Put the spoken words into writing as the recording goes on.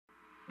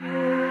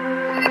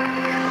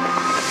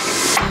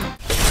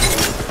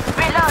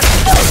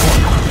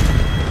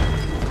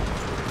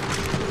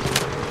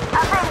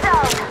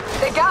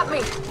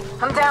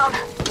down.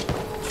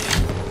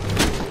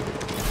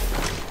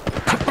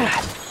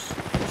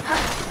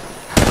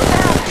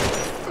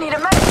 Need a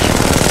medic.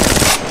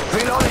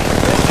 Reloading.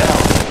 Man down.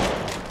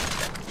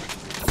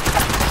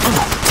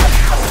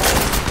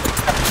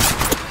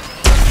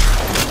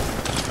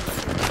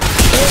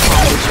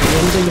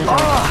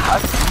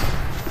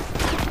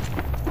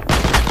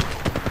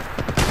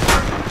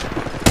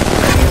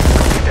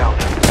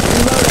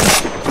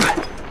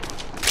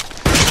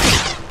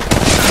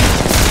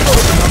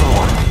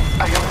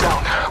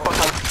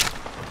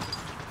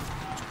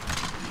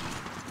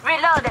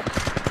 Reloaded.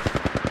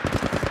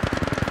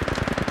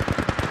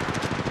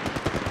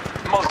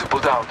 Multiple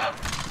down.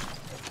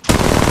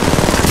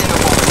 Taking a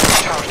moment to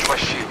charge my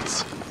shields.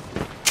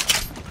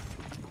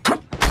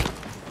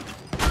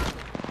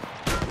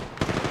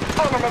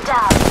 Enemy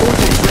down.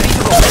 Ultimate ready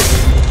to go.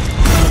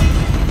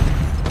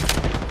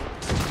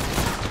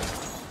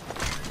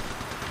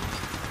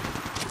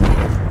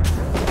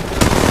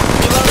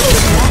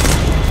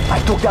 I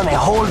took down a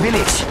whole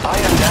village. I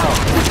am down.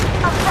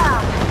 I'm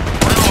down.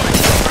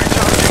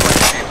 Recharging my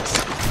shields.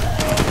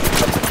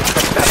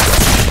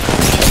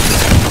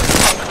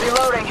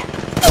 Reloading.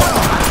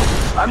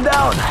 I'm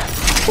down.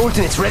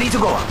 Ultimate's ready to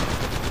go.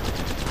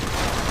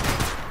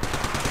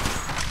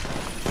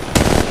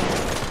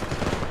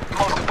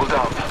 Multiple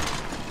down.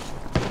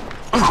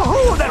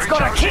 Oh, that's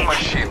got a Recharging kick. my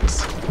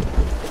shields.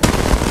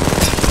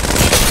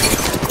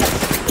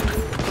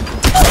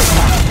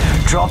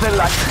 Drop it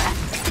like...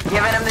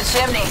 Giving him the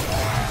chimney.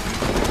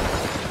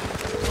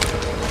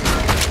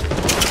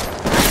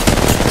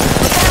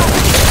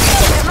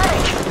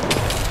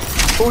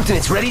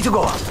 Ultimate's ready to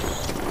go.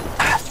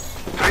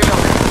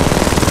 Reloading.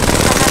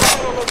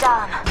 Enemy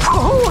down.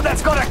 Oh,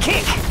 that's got a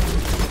kick.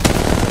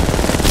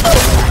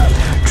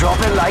 Drop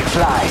it like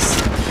flies.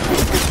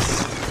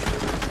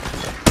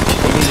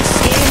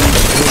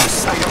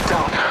 Loose. I am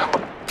down.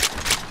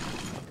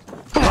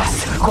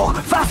 Let's go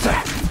faster.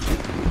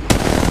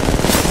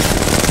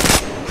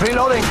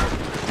 Reloading.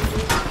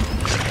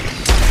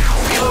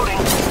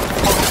 Reloading.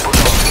 Multiple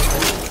down.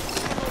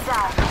 He's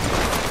down.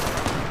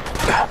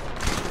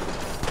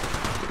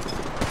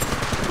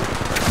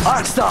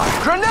 Arcstar.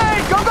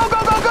 Grenade! Go, go, go,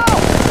 go, go!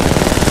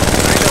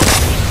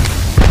 Reloading.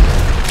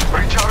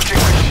 Recharging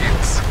my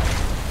shields.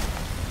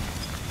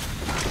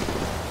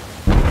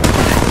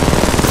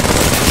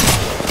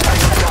 I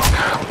am down.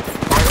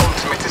 My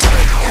ultimate is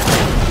ready.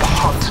 The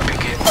hunt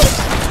begins.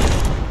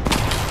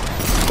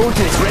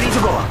 Ultimate's ready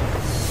to go.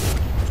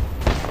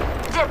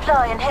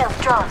 Deploying health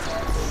drone.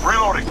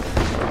 Reloading.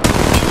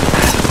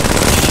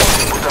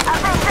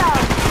 I've been down.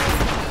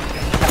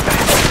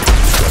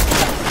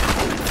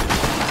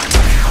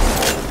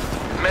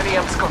 Many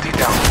and Scotty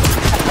down.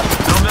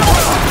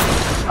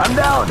 I'm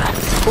down.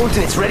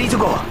 Ultimate's ready to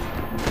go.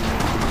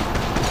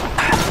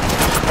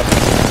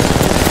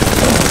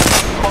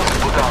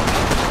 Multiple down.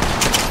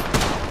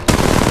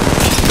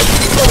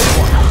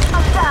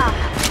 I'm down.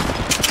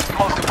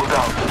 Multiple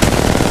down.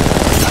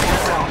 I am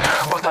down,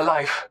 but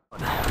alive.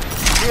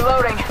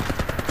 Reloading.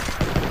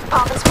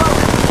 Pop and smoke.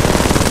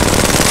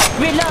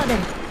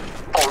 Reloading.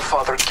 All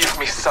Father, give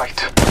me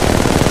sight.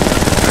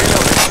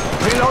 Reloading.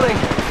 Reloading.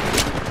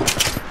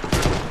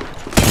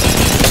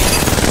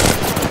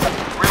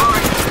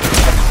 Reloading.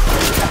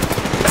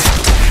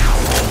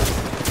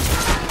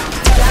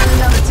 Down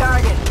another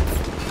target.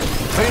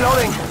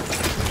 Reloading.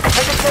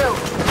 Hit the two.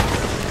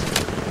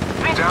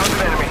 Down an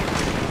enemy.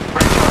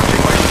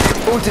 Recharging my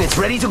shield. Ultimate's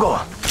ready to go.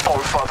 All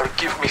Father,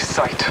 give me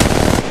sight.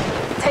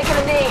 Taking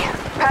a knee.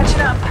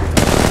 Patching up.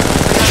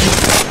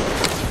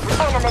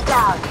 Enemy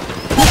down.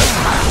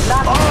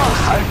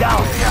 I'm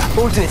down.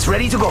 Ultimate's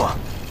ready to go.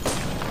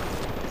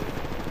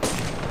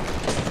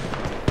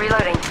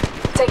 Reloading.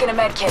 Taking a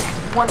med kit.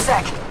 1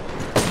 sec.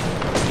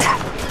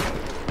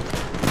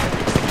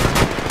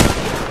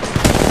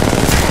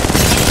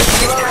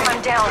 Reloading.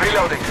 I'm down.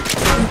 Reloading.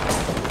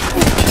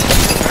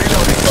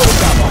 Reloading.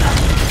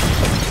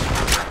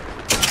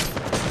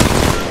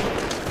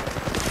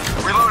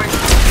 Reloading.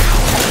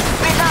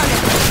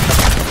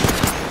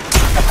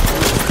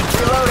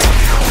 Reloading.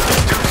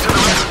 Dudes to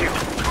the rescue.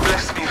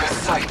 Bless me with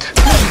sight.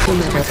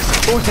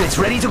 Ultimate's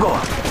ready to go.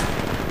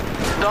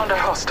 Not a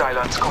hostile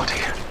on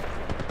Scotty.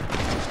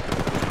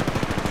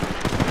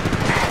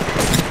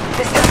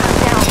 This guy's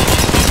down.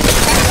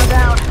 Go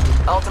down.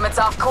 Ultimate's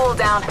off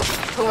cooldown.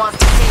 Who wants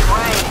to see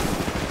rain?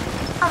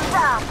 I'm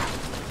down.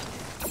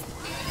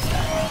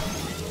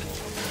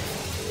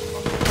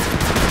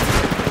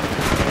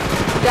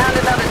 Down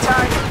another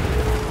target.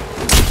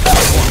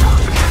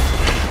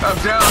 I'm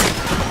down.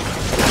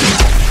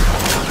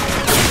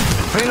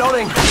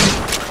 Reloading.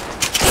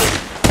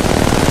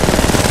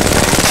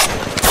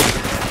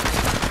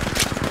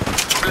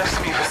 Bless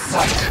me with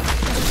sight.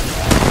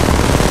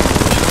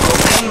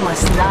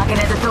 Painless knocking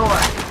at the door.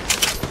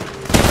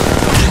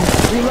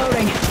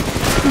 Reloading.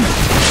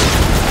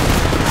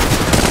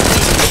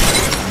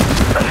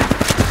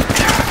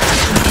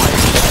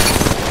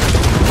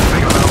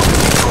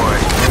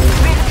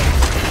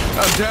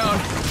 I'm down.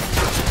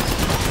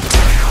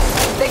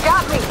 They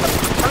got me.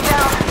 I'm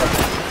down.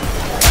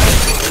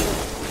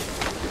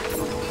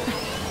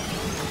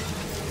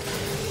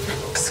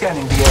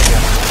 Scanning the area.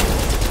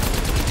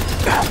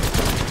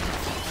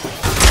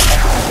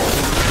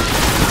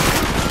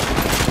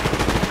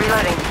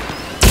 Reloading.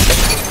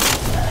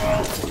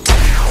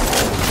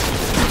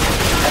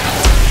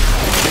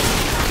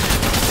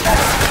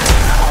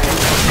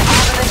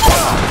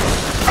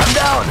 I'm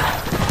down.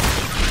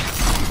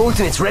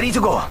 Ultimate's ready to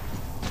go.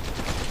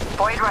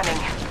 Void running.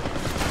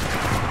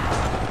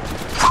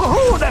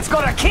 Ooh, that's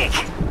got a kick.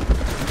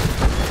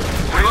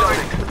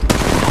 Reloading.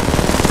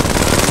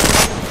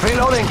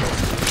 Reloading.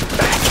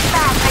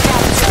 Fast, I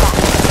got it.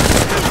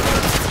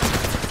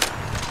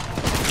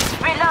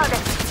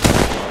 Reloading.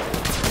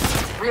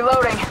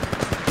 Reloading.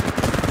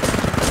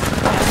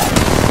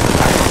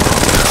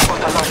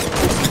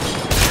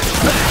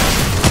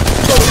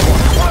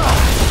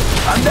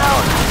 I'm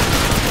down.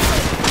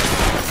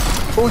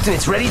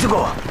 Ultimate's ready to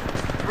go.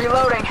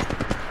 Reloading.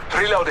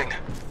 Reloading.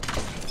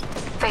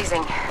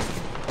 Phasing.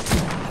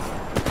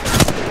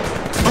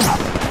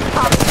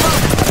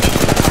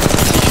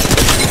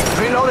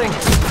 Reloading.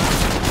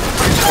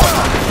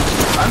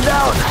 I'm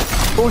down.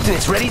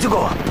 Ultimate's ready to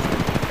go.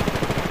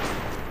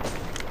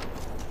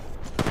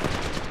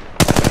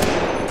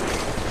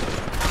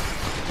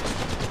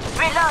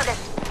 Reloaded.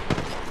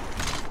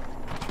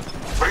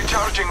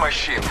 Recharging my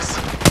shields.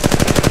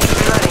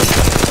 Reloading.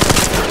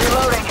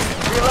 Reloading.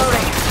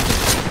 Reloading.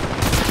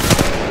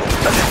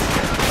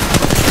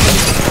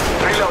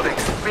 Reloading.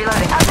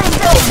 Reloading. I've been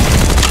killed.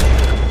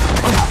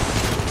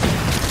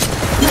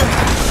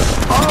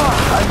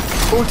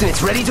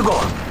 Ultimate's ready to go.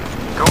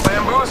 Go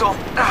bamboozle.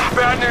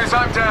 Bad news,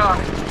 I'm down.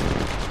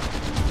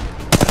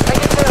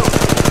 Take it two.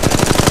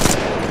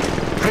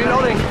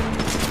 Reloading.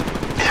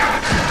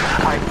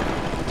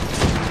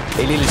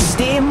 A little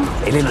steam,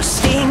 a little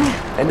sting,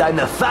 and I'm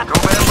the fat. Go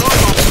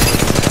bamboozle.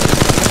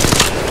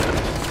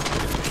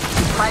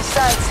 My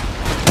sights.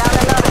 Down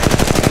another.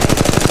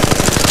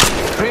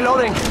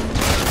 Reloading.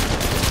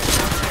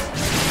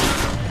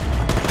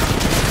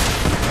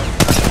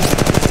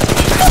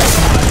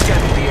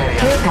 Scanning the area.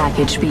 Care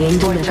package being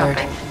Void delivered.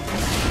 jumping.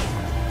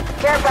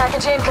 Care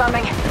package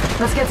incoming.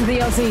 Let's get to the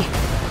LZ.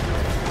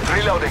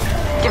 Reloading.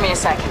 Give me a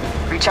sec.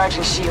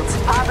 Recharging shields.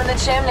 Pop in the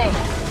chimney.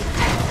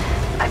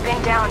 I've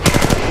been down.